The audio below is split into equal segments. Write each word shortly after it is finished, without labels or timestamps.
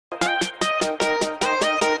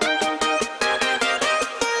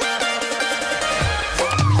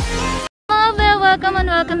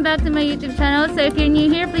welcome back to my YouTube channel. So if you're new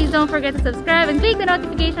here, please don't forget to subscribe and click the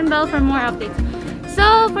notification bell for more updates.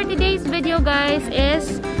 So for today's video guys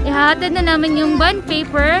is ihahatid na namin yung bond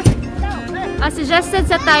paper as suggested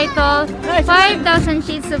sa title, 5,000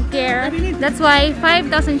 sheets of care. That's why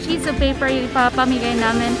 5,000 sheets of paper yung ipapamigay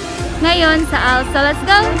namin ngayon sa EARL. So let's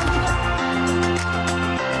go!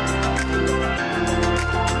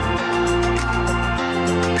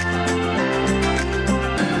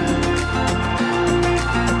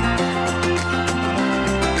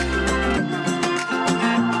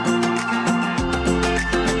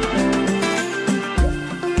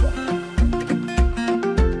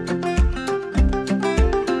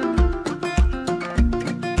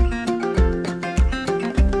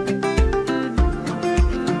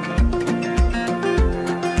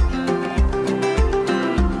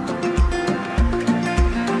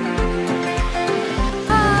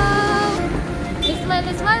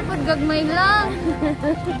 Gagmay lang.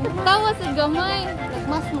 Tawa sa gamay.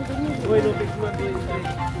 Mas mo ganyan. Uy, no face mask.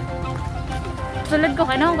 Sulad ko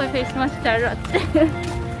ka na kung face mask, charot.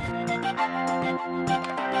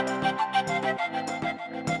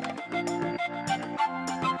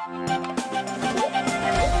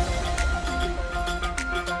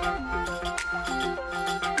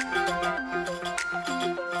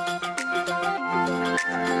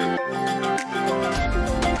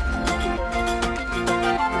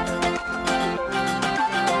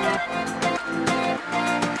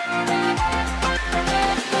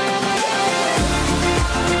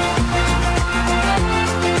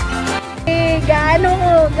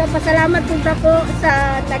 Pasalamat po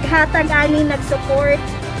sa naghatag ani nag-support,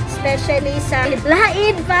 especially sa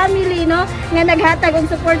Laid family, no, nga naghatag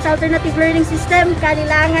og support sa alternative learning system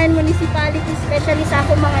Kalilangan municipality, especially sa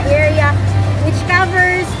akong mga area which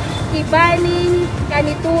covers Ibaning,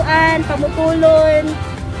 Kanituan, Pamutulon,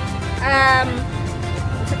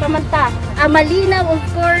 sa pamanta Malinaw, of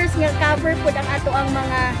course, nga cover po ang ato ang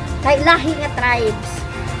mga lahi nga tribes.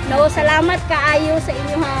 No, salamat kaayo sa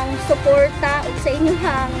inyong suporta ug sa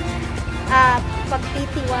inyong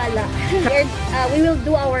pagtitiwala. We will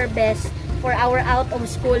do our best for our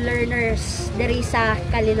out-of-school learners diri sa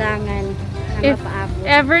Kalilangan. If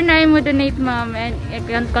ever na mo donate, ma'am, and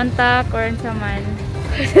contact or someone.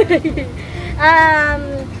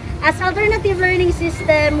 As alternative learning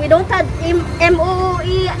system, we don't have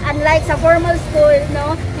MOE unlike sa formal school,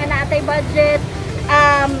 no, nga naatay budget.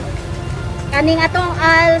 Kaning atong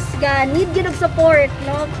ALS ga need gyud og support,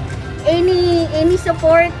 no, any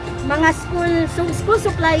support, mga school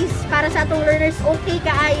supplies para sa atong learners, okay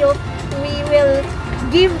kaayo, we will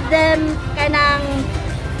give them kanang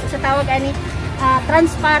sa tawag ani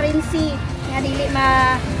transparency nga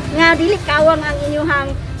dili kawang ang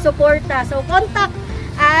inyong suporta. So contact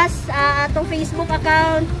us atong Facebook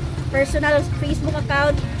account, personal Facebook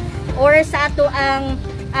account, or sa ato ang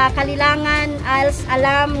Kalilangan ALS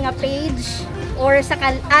Alam nga page, or sa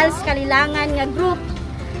ALS Kalilangan nga group.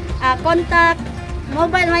 Contact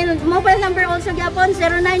mobile number also gyapon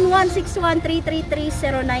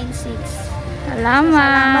 091613330996.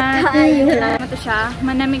 Salamat kayo. Salamat to siya.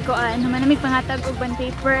 Manamig pangatag og bond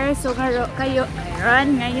paper. So kayo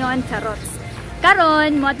ngayon charots.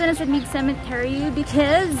 Karon mo ato na sa Mid Cemetery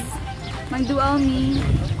because magduaw me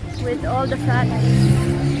with all the fans.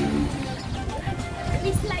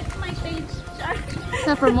 Please like my page.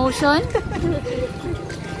 Sa promotion.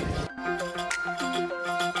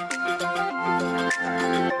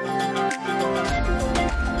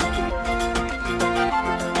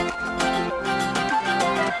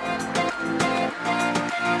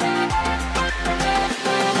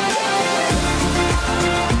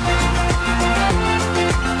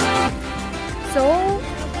 So,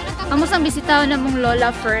 amos ang bisitaw na mong lola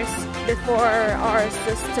first before our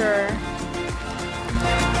sister.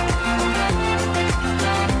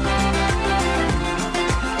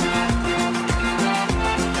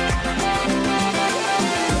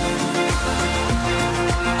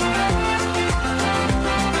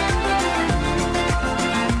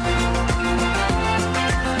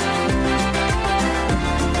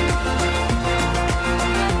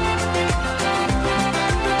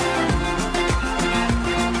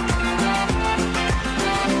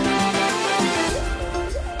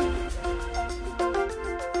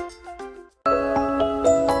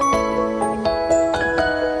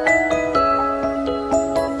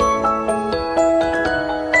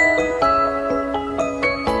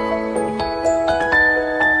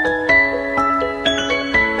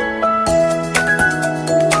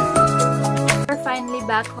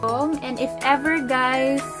 Back home, and if ever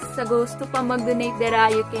guys sa gusto pa mag-donate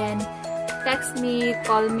dera, you can text me,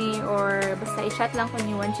 call me, or basta i-chat lang ko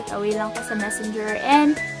niyo, one chat away lang ko sa messenger.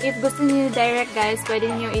 And if gusto niyo direct guys, pwede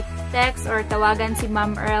niyo i-text or tawagan si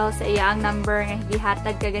Ma'am EARL sa iyaang number nga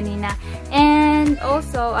gihatag kaganina. And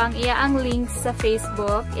also, ang iyaang links sa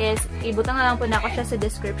Facebook is, ibutang na lang po na ako siya sa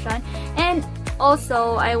description. And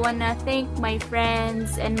also, I wanna thank my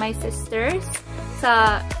friends and my sisters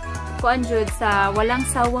sa kuanjud sa walang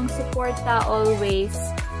sawang suporta always.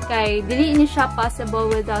 Kay dili ni siya possible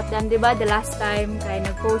without them, diba? The last time kay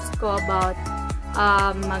nag-post ko about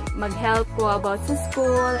mag-help ko about sa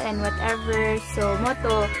school and whatever. So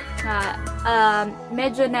moto nga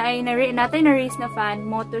medyo na ay natin na-raise na fan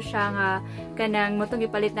moto siya nga kanang motong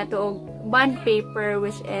ipalit na to og bond paper,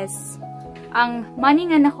 which is ang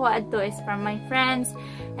money nga nakuha adto is from my friends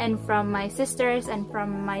and from my sisters and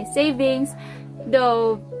from my savings.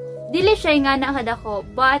 Though dili siya nga nakadako,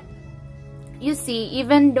 but you see,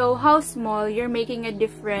 even though how small, you're making a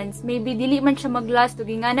difference. Maybe dili man siya mag-last,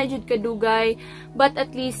 nga na jud kadugay, but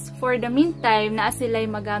at least for the meantime, naa sila'y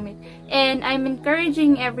magamit. And I'm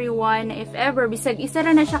encouraging everyone, if ever, bisag isa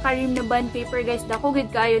ra na siya karim na bond paper guys, dako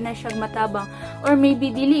gid kaayo na siya matabang. Or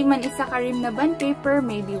maybe dili man isa karim na bond paper,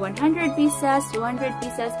 maybe 100 pieces, 200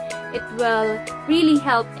 pieces, it will really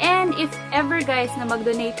help. And if ever guys na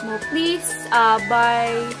mag-donate mo, please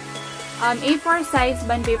buy A4 size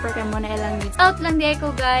bond paper kay mo na ilang needs. Out lang di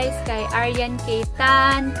ako guys kay Aryan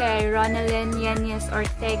Keitan, kay Ronalyn Yanez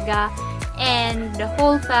Ortega, and the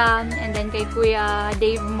whole fam, and then kay Kuya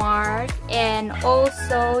Dave Mark, and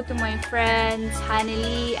also to my friends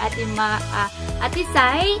Haneli, Ate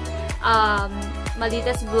Sai,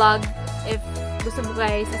 Malitas Vlog. If gusto mo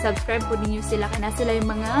guys, subscribe po ninyo sila, kana sila yung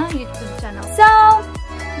mga YouTube channel. So,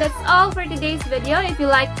 that's all for today's video. If you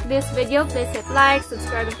liked this video, please hit like,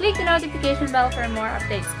 subscribe, and click the notification bell for more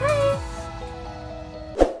updates. Bye!